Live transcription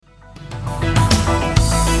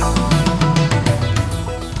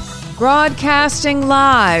Broadcasting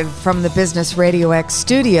live from the Business Radio X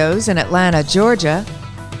studios in Atlanta, Georgia,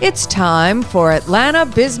 it's time for Atlanta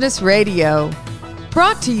Business Radio.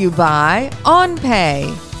 Brought to you by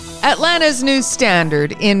OnPay, Atlanta's new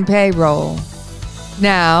standard in payroll.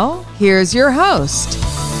 Now, here's your host.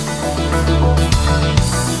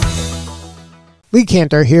 Lee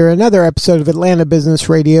Cantor here, another episode of Atlanta Business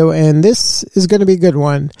Radio, and this is going to be a good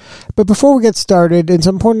one. But before we get started, it's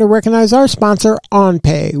important to recognize our sponsor,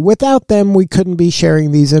 OnPay. Without them, we couldn't be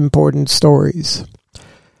sharing these important stories.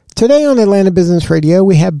 Today on Atlanta Business Radio,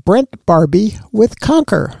 we have Brent Barbee with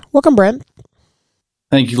Conquer. Welcome, Brent.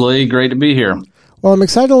 Thank you, Lee. Great to be here. Well, I'm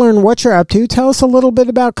excited to learn what you're up to. Tell us a little bit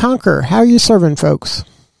about Conquer. How are you serving folks?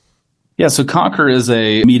 Yeah, so Conquer is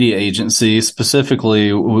a media agency.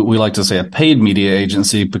 Specifically, we like to say a paid media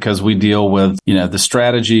agency because we deal with, the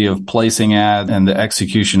strategy of placing ads and the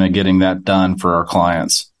execution of getting that done for our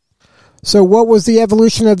clients. So what was the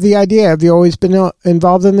evolution of the idea? Have you always been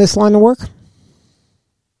involved in this line of work?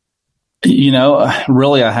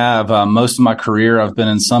 Really, I have. Most of my career, I've been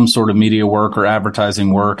in some sort of media work or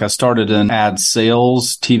advertising work. I started in ad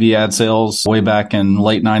sales, TV ad sales, way back in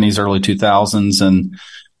late 90s, early 2000s, and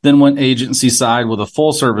then went agency side with a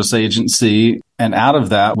full service agency. And out of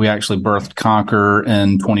that, we actually birthed Conquer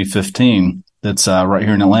in 2015. That's right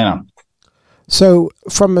here in Atlanta. So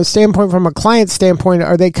from a client standpoint,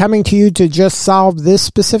 are they coming to you to just solve this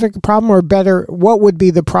specific problem, or better, what would be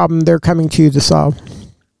the problem they're coming to you to solve?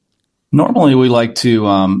 Normally, we like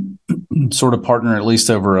to sort of partner at least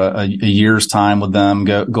over a year's time with them,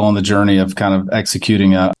 go on the journey of kind of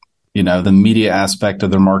executing the media aspect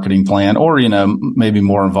of their marketing plan, or, maybe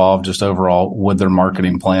more involved just overall with their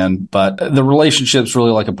marketing plan. But the relationship's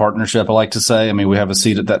really like a partnership, I like to say. I mean, we have a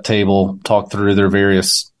seat at that table, talk through their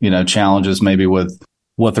various, challenges, maybe with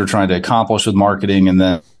what they're trying to accomplish with marketing. And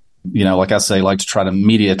then, like I say, like to try to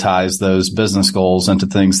mediatize those business goals into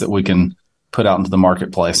things that we can put out into the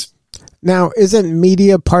marketplace. Now, isn't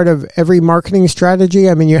media part of every marketing strategy?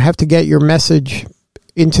 I mean, you have to get your message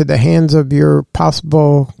into the hands of your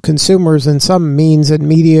possible consumers in some means, and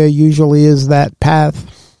media usually is that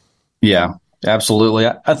path. Yeah, absolutely.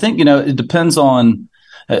 I think, it depends on,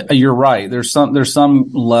 you're right. There's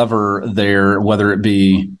some lever there, whether it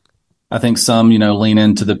be, I think some, lean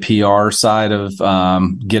into the PR side of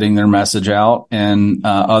getting their message out, and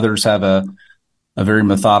others have a very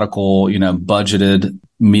methodical, budgeted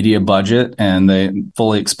media budget, and they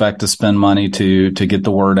fully expect to spend money to get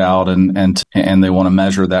the word out, and they want to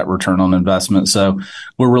measure that return on investment. So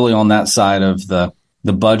we're really on that side of the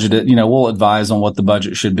budget. We'll advise on what the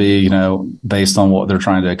budget should be, based on what they're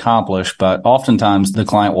trying to accomplish. But oftentimes the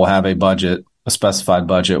client will have a specified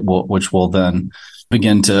budget, which will then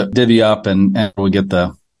begin to divvy up, and we get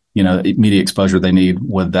the, media exposure they need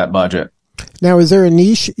with that budget. Now, is there a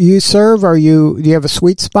niche you serve? Do you have a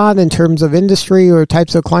sweet spot in terms of industry or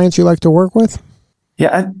types of clients you like to work with?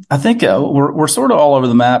 Yeah, I think we're sort of all over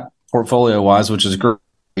the map portfolio wise, which is great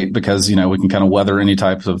because, we can kind of weather any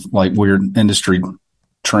types of like weird industry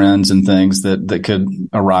trends and things that could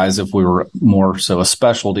arise if we were more so a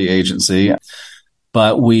specialty agency.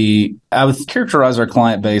 But I would characterize our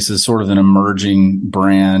client base as sort of an emerging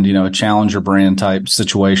brand, a challenger brand type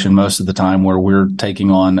situation most of the time, where we're taking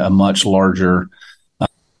on a much larger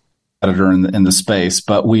competitor in the space.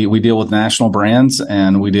 But we deal with national brands,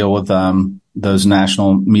 and we deal with those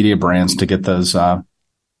national media brands to get those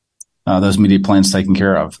media plans taken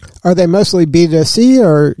care of. Are they mostly B2C,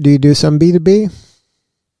 or do you do some B2B?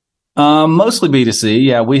 Mostly B2C.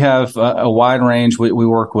 Yeah, we have a wide range. We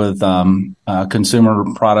work with consumer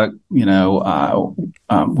product.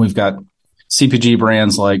 We've got CPG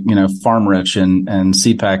brands like, Farm Rich and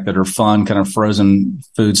CPAC that are fun, kind of frozen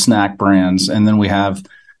food snack brands. And then we have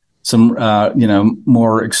some,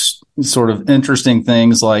 more sort of interesting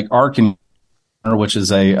things like Arkin, which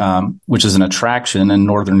is an attraction in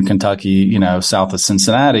northern Kentucky, south of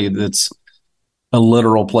Cincinnati. That's a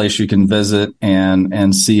literal place you can visit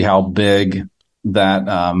and see how big that,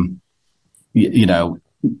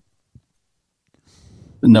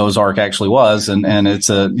 Noah's Ark actually was. And it's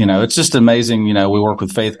it's just amazing. We work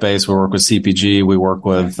with faith-based, we work with CPG, we work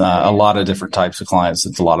with a lot of different types of clients.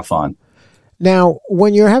 It's a lot of fun. Now,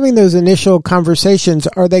 when you're having those initial conversations,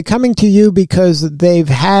 are they coming to you because they've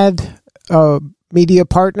had a media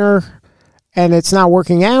partner and it's not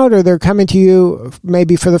working out, or they're coming to you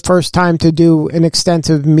maybe for the first time to do an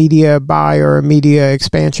extensive media buy or a media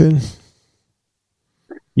expansion?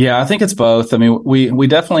 Yeah, I think it's both. I mean, we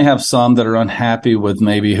definitely have some that are unhappy with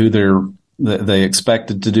maybe who they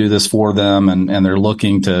expected to do this for them, and they're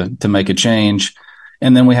looking to make a change.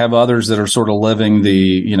 And then we have others that are sort of living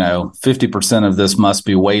the, 50% of this must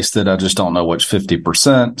be wasted. I just don't know which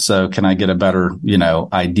 50%. So can I get a better,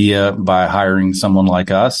 idea by hiring someone like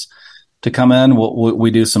us to come in? We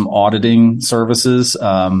do some auditing services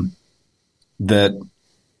that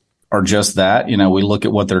are just that. We look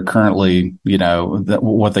at what they're currently,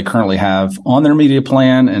 what they currently have on their media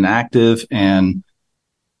plan and active, and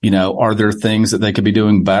are there things that they could be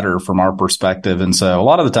doing better from our perspective? And so a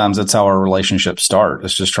lot of the times that's how our relationships start.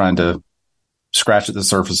 It's just trying to scratch at the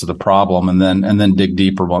surface of the problem and then dig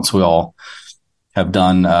deeper once we all have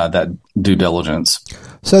done that due diligence.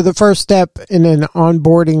 So the first step in an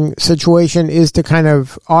onboarding situation is to kind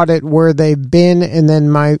of audit where they've been, and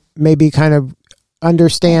then maybe kind of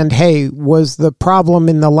understand, hey, was the problem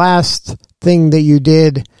in the last thing that you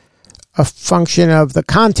did a function of the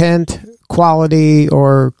content quality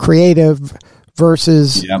or creative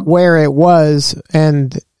versus where it was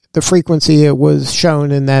and the frequency it was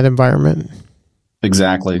shown in that environment?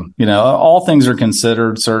 Exactly. All things are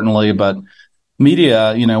considered, certainly, but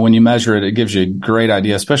media, when you measure it, it gives you a great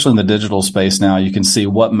idea, especially in the digital space now. You can see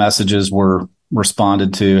what messages were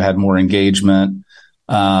responded to, had more engagement,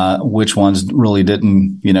 which ones really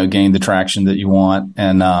didn't, gain the traction that you want,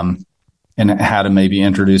 and how to maybe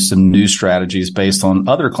introduce some new strategies based on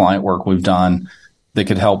other client work we've done that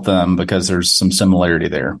could help them, because there's some similarity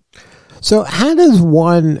there. So how does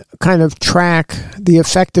one kind of track the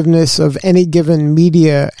effectiveness of any given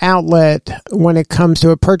media outlet when it comes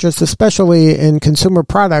to a purchase, especially in consumer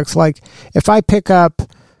products? Like if I pick up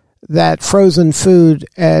that frozen food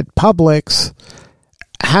at Publix,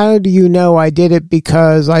 how do you know I did it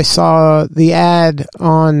because I saw the ad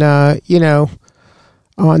on, on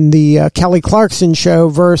the Kelly Clarkson show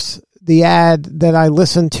versus the ad that I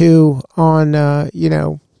listened to on,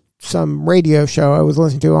 some radio show I was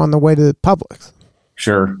listening to on the way to the Publix?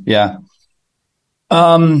 Sure. Yeah.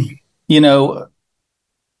 There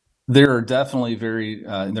are definitely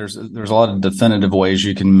there's a lot of definitive ways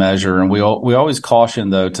you can measure. And we always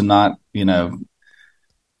caution, though, to not,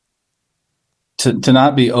 to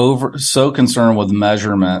not be so concerned with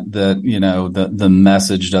measurement that, the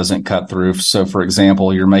message doesn't cut through. So, for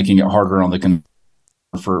example, you're making it harder on the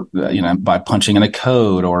by punching in a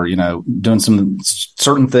code or, doing some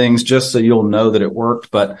certain things just so you'll know that it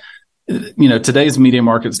worked. But, today's media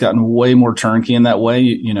market's gotten way more turnkey in that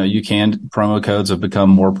way. Promo codes have become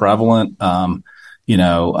more prevalent,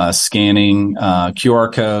 scanning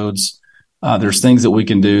QR codes. There's things that we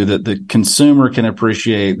can do that the consumer can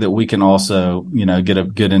appreciate, that we can also, get a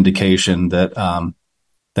good indication that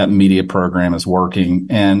that media program is working.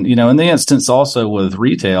 And, in the instance also with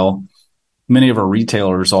retail, many of our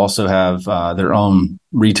retailers also have their own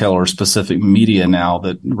retailer-specific media now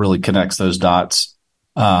that really connects those dots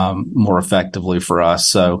more effectively for us.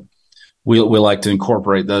 So we like to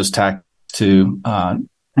incorporate those tactics to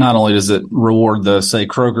not only does it reward the, say,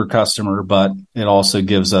 Kroger customer, but it also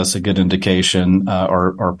gives us a good indication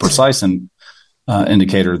or precise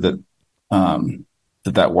indicator that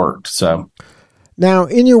that worked. So now,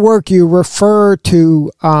 in your work, you refer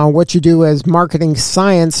to what you do as marketing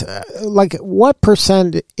science. Like, what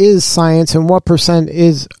percent is science and what percent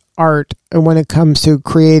is art when it comes to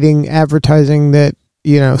creating advertising that,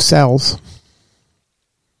 sells?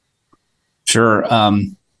 Sure.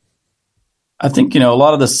 I think, a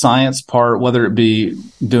lot of the science part, whether it be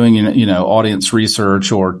doing, audience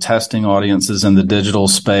research or testing audiences in the digital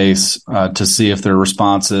space to see if they're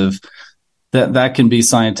responsive, that can be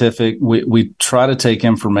scientific. We try to take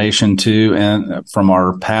information too, and from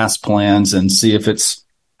our past plans, and see if it's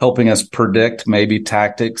helping us predict maybe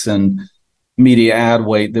tactics and media ad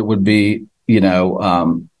weight that would be,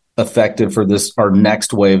 effective for our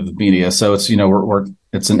next wave of media. So it's,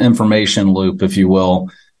 it's an information loop, if you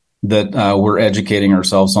will, that we're educating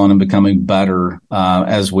ourselves on and becoming better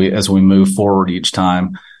as we move forward each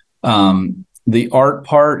time. The art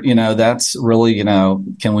part, that's really,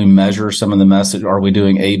 can we measure some of the message? Are we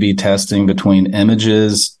doing A/B testing between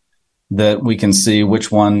images that we can see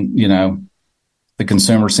which one, the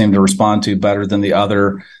consumer seem to respond to better than the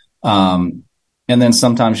other? And then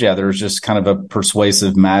sometimes, there's just kind of a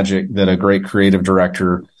persuasive magic that a great creative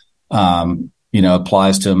director,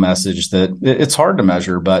 applies to a message that it's hard to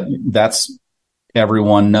measure, but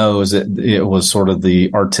everyone knows it was sort of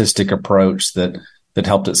the artistic approach that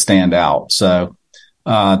helped it stand out. So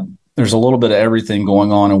there's a little bit of everything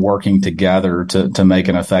going on and working together to make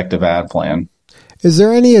an effective ad plan. Is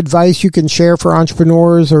there any advice you can share for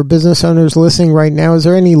entrepreneurs or business owners listening right now? Is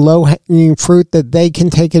there any low-hanging fruit that they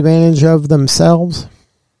can take advantage of themselves?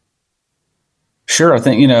 Sure. I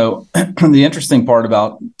think, the interesting part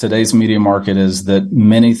about today's media market is that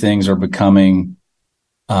many things are becoming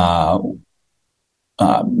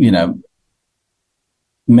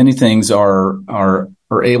many things are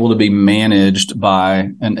able to be managed by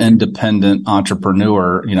an independent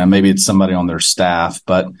entrepreneur. Maybe it's somebody on their staff,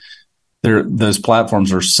 but those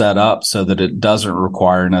platforms are set up so that it doesn't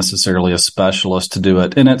require necessarily a specialist to do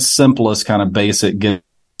it in its simplest kind of basic getting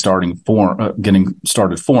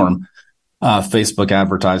started form. Facebook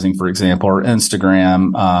advertising, for example, or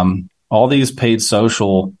Instagram, all these paid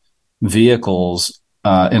social vehicles,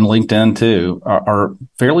 and LinkedIn too, are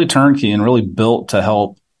fairly turnkey and really built to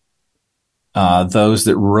help those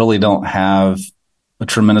that really don't have a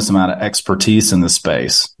tremendous amount of expertise in the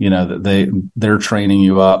space. That they're training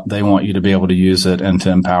you up. They want you to be able to use it and to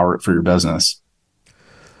empower it for your business.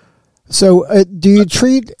 So do you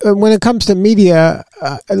treat, when it comes to media,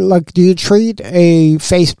 do you treat a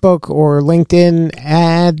Facebook or LinkedIn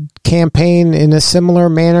ad campaign in a similar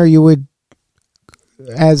manner you would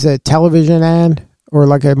as a television ad or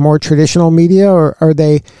like a more traditional media, or are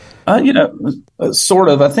they? Sort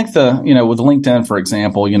of. I think with LinkedIn, for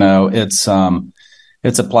example,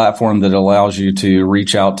 it's a platform that allows you to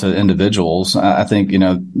reach out to individuals. I think,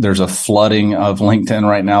 there's a flooding of LinkedIn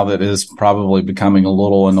right now that is probably becoming a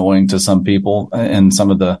little annoying to some people and some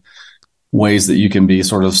of the ways that you can be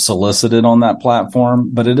sort of solicited on that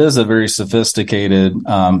platform. But it is a very sophisticated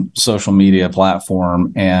social media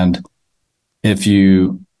platform. And if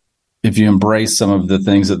you embrace some of the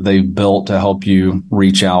things that they've built to help you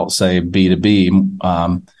reach out, say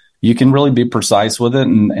B2B, you can really be precise with it.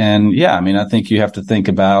 And yeah, I think you have to think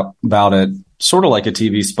about it sort of like a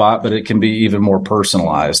TV spot, but it can be even more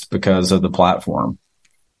personalized because of the platform.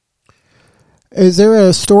 Is there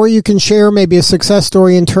a story you can share, maybe a success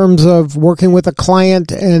story in terms of working with a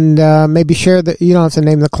client, and maybe share you don't have to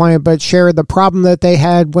name the client, but share the problem that they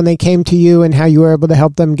had when they came to you and how you were able to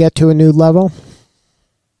help them get to a new level?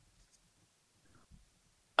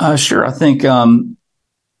 Sure. I think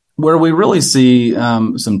where we really see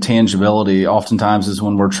some tangibility oftentimes is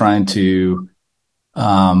when we're trying to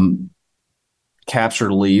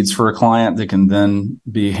capture leads for a client that can then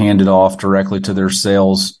be handed off directly to their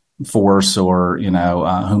sales force or,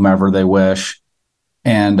 whomever they wish.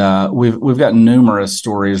 And we've got numerous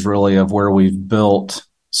stories really of where we've built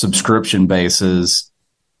subscription bases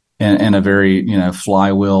in a very,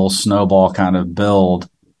 flywheel snowball kind of build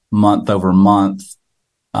month over month.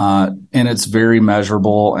 And it's very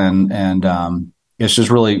measurable and it's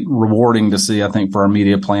just really rewarding to see, I think, for our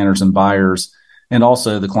media planners and buyers. And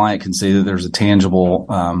also the client can see that there's a tangible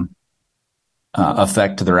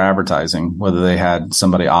effect to their advertising, whether they had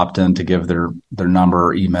somebody opt in to give their number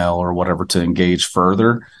or email or whatever to engage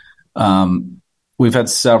further. We've had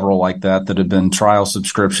several like that have been trial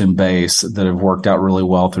subscription based that have worked out really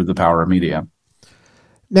well through the power of media.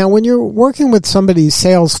 Now, when you're working with somebody's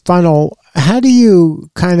sales funnel, how do you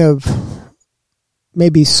kind of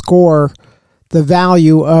maybe score the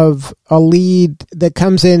value of a lead that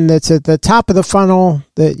comes in that's at the top of the funnel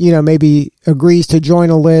that, maybe agrees to join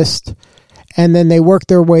a list, and then they work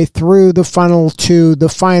their way through the funnel to the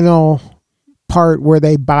final part where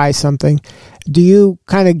they buy something? Do you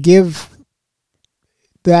kind of give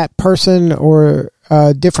that person or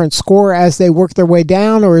a different score as they work their way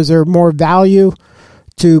down, or is there more value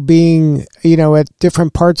to being, at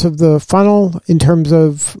different parts of the funnel in terms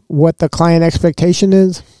of what the client expectation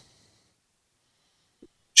is?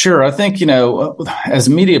 Sure. I think, as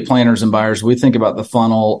media planners and buyers, we think about the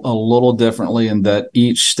funnel a little differently in that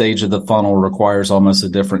each stage of the funnel requires almost a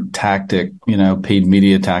different tactic, paid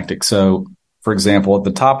media tactic. So, for example, at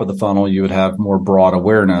the top of the funnel, you would have more broad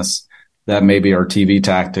awareness. That may be our TV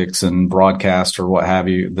tactics and broadcast or what have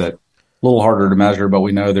you, that a little harder to measure, but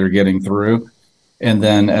we know they're getting through. And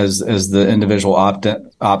then as the individual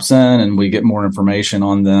opts in and we get more information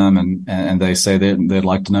on them and they say they'd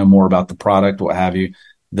like to know more about the product, what have you,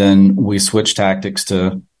 then we switch tactics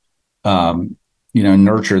to,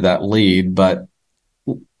 nurture that lead. But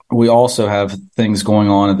we also have things going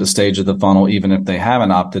on at the stage of the funnel, even if they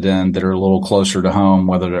haven't opted in, that are a little closer to home,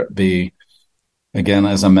 whether it be, again,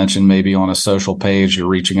 as I mentioned, maybe on a social page, you're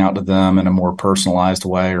reaching out to them in a more personalized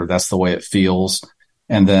way, or that's the way it feels.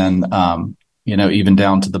 And then, even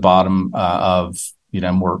down to the bottom of,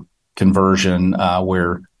 more conversion,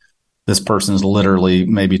 where this person is literally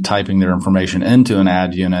maybe typing their information into an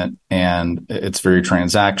ad unit and it's very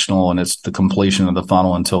transactional and it's the completion of the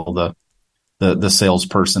funnel until the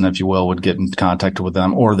salesperson, if you will, would get in contact with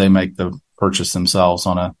them, or they make the purchase themselves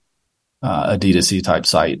on a D2C type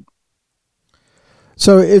site.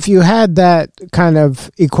 So if you had that kind of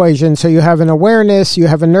equation, so you have an awareness, you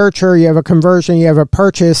have a nurture, you have a conversion, you have a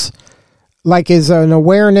purchase, like is an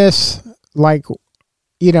awareness, like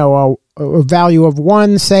a value of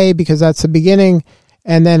 1, say, because that's the beginning,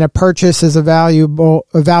 and then a purchase is a value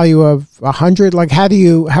of 100? Like, how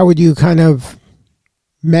would you kind of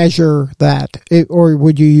measure that? Or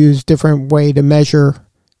would you use different way to measure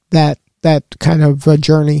that kind of a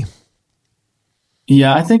journey?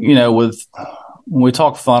 Yeah, I think, when we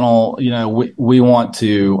talk funnel, we want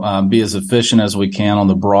to be as efficient as we can on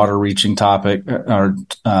the broader reaching topic or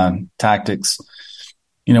tactics.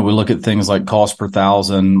 We look at things like cost per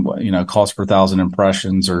thousand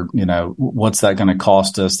impressions, or, what's that going to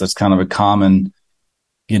cost us? That's kind of a common,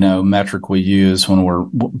 metric we use when we're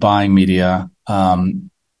buying media. And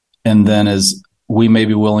then as we may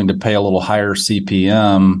be willing to pay a little higher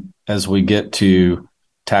CPM as we get to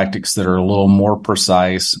tactics that are a little more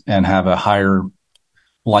precise and have a higher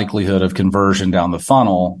likelihood of conversion down the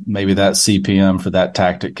funnel, maybe that CPM for that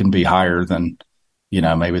tactic can be higher than,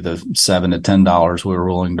 maybe the $7 to $10 we were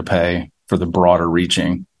willing to pay for the broader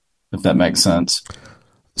reaching, if that makes sense.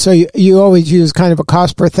 So you always use kind of a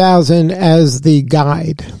cost per thousand as the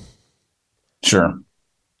guide. Sure.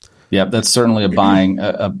 Yep. That's certainly a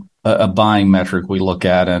buying metric we look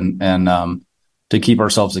at, and to keep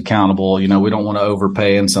ourselves accountable. We don't want to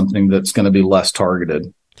overpay in something that's going to be less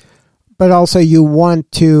targeted. But also you want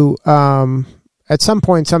to, at some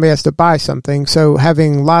point somebody has to buy something. So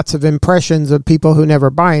having lots of impressions of people who never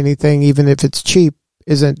buy anything, even if it's cheap,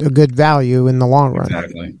 isn't a good value in the long run.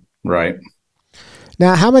 Exactly. Right.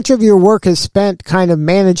 Now, how much of your work is spent kind of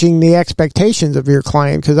managing the expectations of your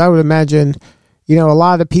client? Because I would imagine, a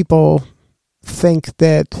lot of people think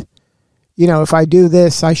that, if I do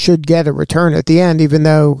this, I should get a return at the end, even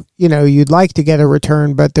though, you'd like to get a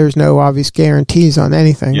return, but there's no obvious guarantees on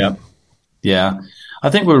anything. Yep. Yeah. I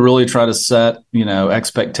think we really try to set,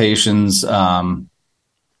 expectations. You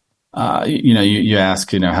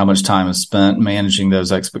ask, how much time is spent managing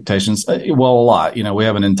those expectations? Well, a lot. We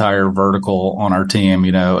have an entire vertical on our team,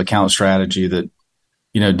 account strategy that,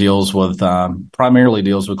 primarily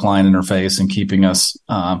deals with client interface and keeping us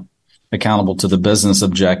accountable to the business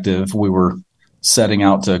objective we were setting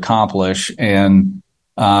out to accomplish. And,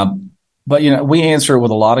 but, we answer it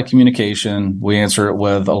with a lot of communication. We answer it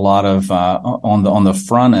with a lot of, on the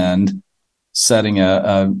front end, setting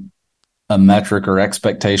a metric or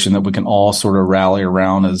expectation that we can all sort of rally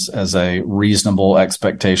around as a reasonable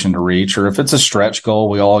expectation to reach. Or if it's a stretch goal,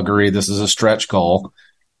 we all agree this is a stretch goal.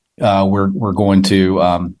 We're going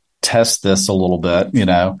to, test this a little bit,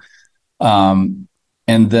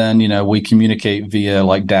 and then, we communicate via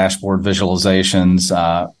like dashboard visualizations,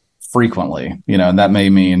 frequently, and that may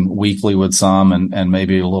mean weekly with some and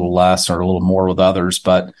maybe a little less or a little more with others,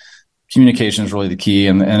 but communication is really the key.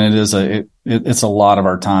 And it is it's a lot of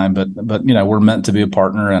our time, but, we're meant to be a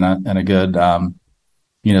partner and a good,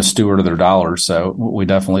 steward of their dollars. So we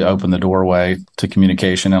definitely open the doorway to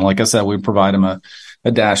communication. And like I said, we provide them a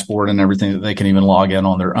dashboard and everything that they can even log in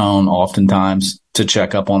on their own oftentimes to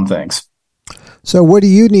check up on things. So what do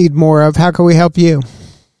you need more of? How can we help you?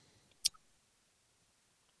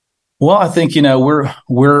 Well, I think,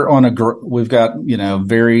 we're on we've got,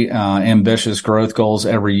 very ambitious growth goals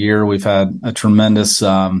every year. We've had a tremendous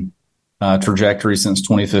trajectory since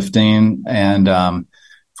 2015, and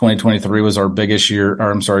 2023 was our biggest year,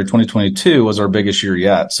 2022 was our biggest year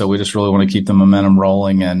yet. So we just really want to keep the momentum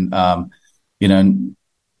rolling, and,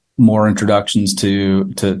 more introductions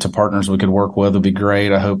to partners we could work with would be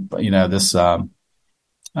great. I hope, this,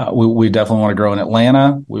 we definitely want to grow in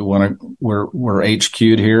Atlanta. We're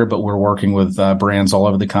HQ'd here, but we're working with brands all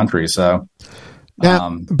over the country. So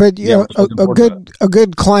now, a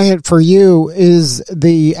good client for you is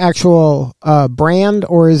the actual brand,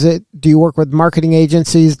 or do you work with marketing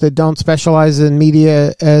agencies that don't specialize in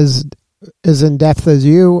media as in depth as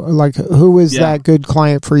you? Like, who is that good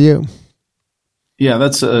client for you? Yeah,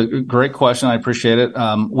 that's a great question. I appreciate it.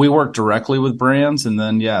 We work directly with brands, and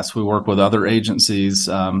then, yes, we work with other agencies,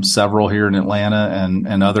 several here in Atlanta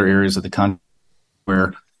and other areas of the country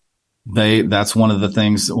where that's one of the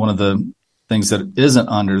things that isn't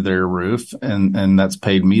under their roof, and that's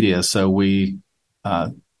paid media. So we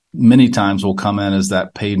many times will come in as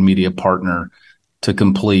that paid media partner to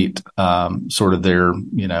complete sort of their,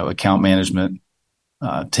 account management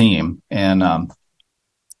team.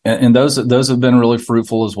 And those have been really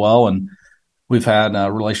fruitful as well. And we've had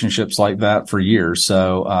relationships like that for years.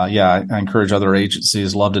 So, I encourage other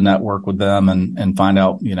agencies, love to network with them and find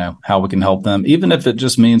out, how we can help them, even if it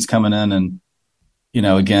just means coming in and,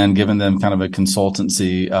 again, giving them kind of a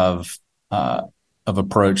consultancy of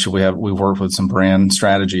approach. We've worked with some brand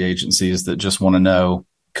strategy agencies that just want to know,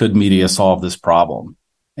 could media solve this problem?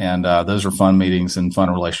 And those are fun meetings and fun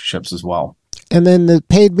relationships as well. And then the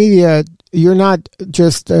paid media, you're not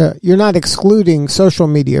excluding social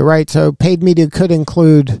media, right? So paid media could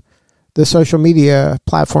include the social media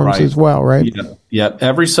platforms as well, right? Yeah.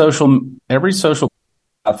 Every social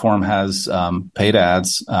platform has paid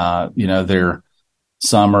ads.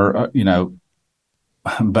 Some are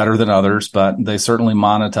better than others, but they certainly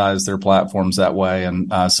monetize their platforms that way.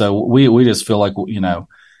 And so we just feel like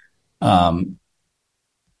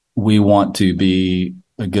we want to be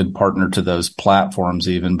a good partner to those platforms,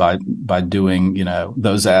 even by doing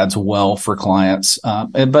those ads well for clients.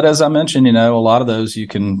 But as I mentioned, a lot of those you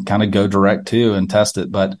can kind of go direct to and test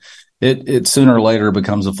it, but it sooner or later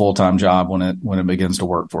becomes a full-time job when it begins to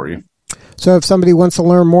work for you. So if somebody wants to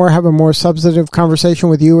learn more, have a more substantive conversation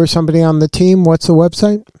with you or somebody on the team, what's the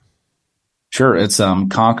website? Sure. It's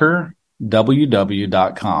conquerww.com.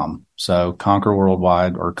 So Conquer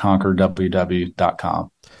Worldwide or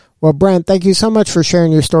conquerww.com. Well, Brent, thank you so much for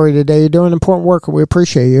sharing your story today. You're doing important work, and we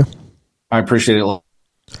appreciate you. I appreciate it.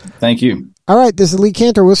 Thank you. All right, this is Lee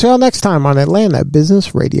Cantor. We'll see you all next time on Atlanta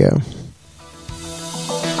Business Radio.